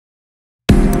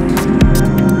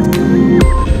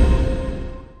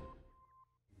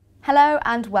Hello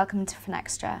and welcome to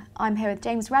Finextra. I'm here with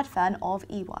James Redfern of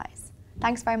eWise.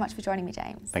 Thanks very much for joining me,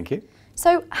 James. Thank you.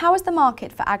 So how is the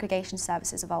market for aggregation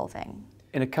services evolving?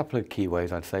 In a couple of key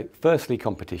ways, I'd say. Firstly,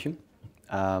 competition.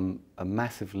 A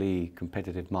massively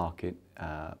competitive market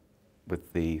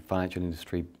with the financial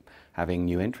industry having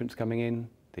new entrants coming in,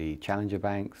 the challenger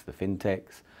banks, the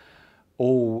fintechs,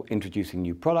 all introducing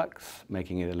new products,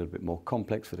 making it a little bit more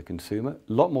complex for the consumer.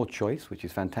 A lot more choice, which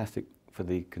is fantastic for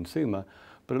the consumer,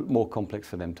 but more complex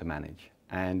for them to manage.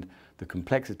 And the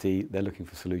complexity, they're looking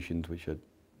for solutions which are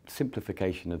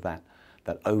simplification of that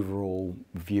overall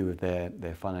view of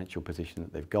their financial position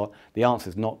that they've got. The answer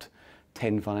is not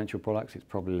 10 financial products, it's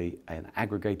probably an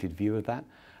aggregated view of that.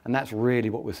 And that's really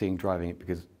what we're seeing driving it,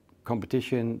 because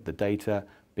competition, the data,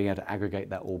 being able to aggregate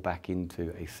that all back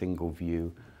into a single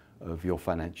view of your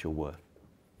financial worth.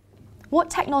 What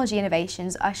technology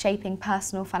innovations are shaping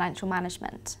personal financial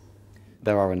management?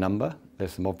 There are a number.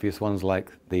 There's some obvious ones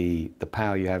like the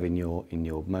power you have in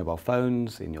your mobile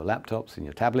phones, in your laptops, in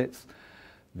your tablets,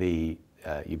 the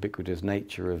ubiquitous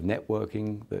nature of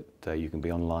networking, that you can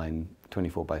be online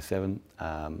 24/7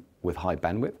 with high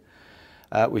bandwidth,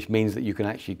 which means that you can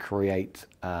actually create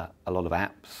a lot of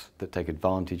apps that take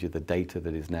advantage of the data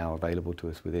that is now available to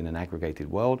us within an aggregated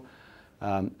world,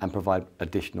 and provide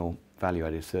additional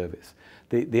value-added service.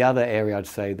 The other area I'd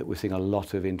say that we're seeing a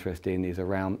lot of interest in is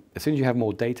around, as soon as you have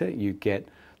more data, you get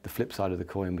the flip side of the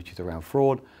coin, which is around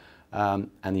fraud,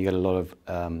 and you get a lot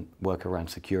of work around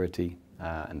security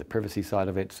and the privacy side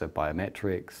of it, so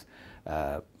biometrics,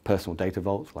 personal data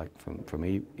vaults like from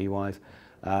eWise,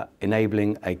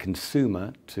 enabling a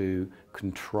consumer to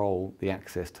control the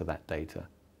access to that data.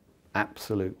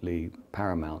 Absolutely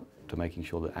paramount to making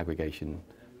sure that aggregation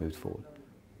moves forward.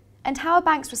 And how are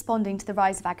banks responding to the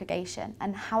rise of aggregation,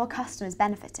 and how are customers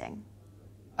benefiting?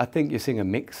 I think you're seeing a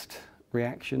mixed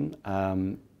reaction.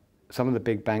 Some of the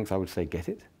big banks, I would say, get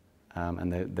it,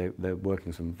 and they're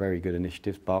working some very good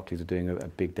initiatives. Barclays are doing a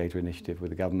big data initiative with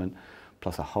the government,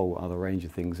 plus a whole other range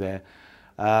of things there.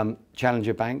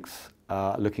 Challenger banks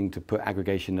are looking to put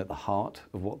aggregation at the heart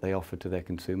of what they offer to their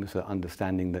consumers, so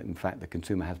understanding that in fact the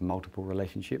consumer has multiple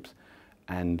relationships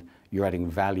and you're adding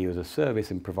value as a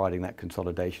service in providing that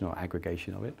consolidation or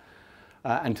aggregation of it.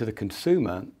 And to the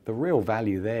consumer, the real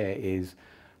value there is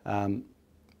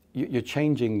you're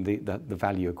changing the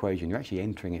value equation. You're actually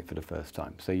entering it for the first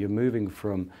time. So you're moving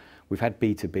from, we've had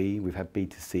B2B, we've had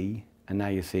B2C, and now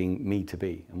you're seeing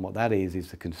Me2B. And what that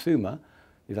is the consumer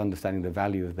is understanding the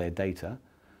value of their data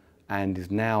and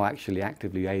is now actually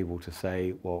actively able to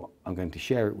say, well, I'm going to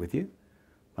share it with you.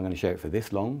 I'm going to share it for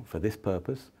this long, for this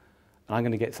purpose, and I'm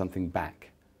going to get something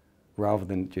back, rather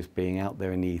than just being out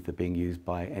there in the ether being used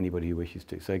by anybody who wishes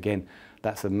to. So again,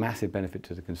 that's a massive benefit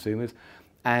to the consumers,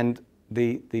 and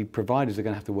the providers are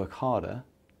going to have to work harder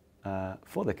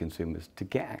for their consumers to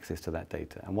get access to that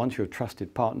data. And once you're a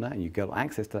trusted partner and you get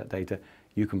access to that data,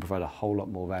 you can provide a whole lot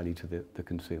more value to the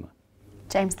consumer.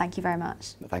 James, thank you very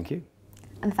much. Thank you.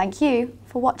 And thank you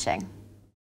for watching.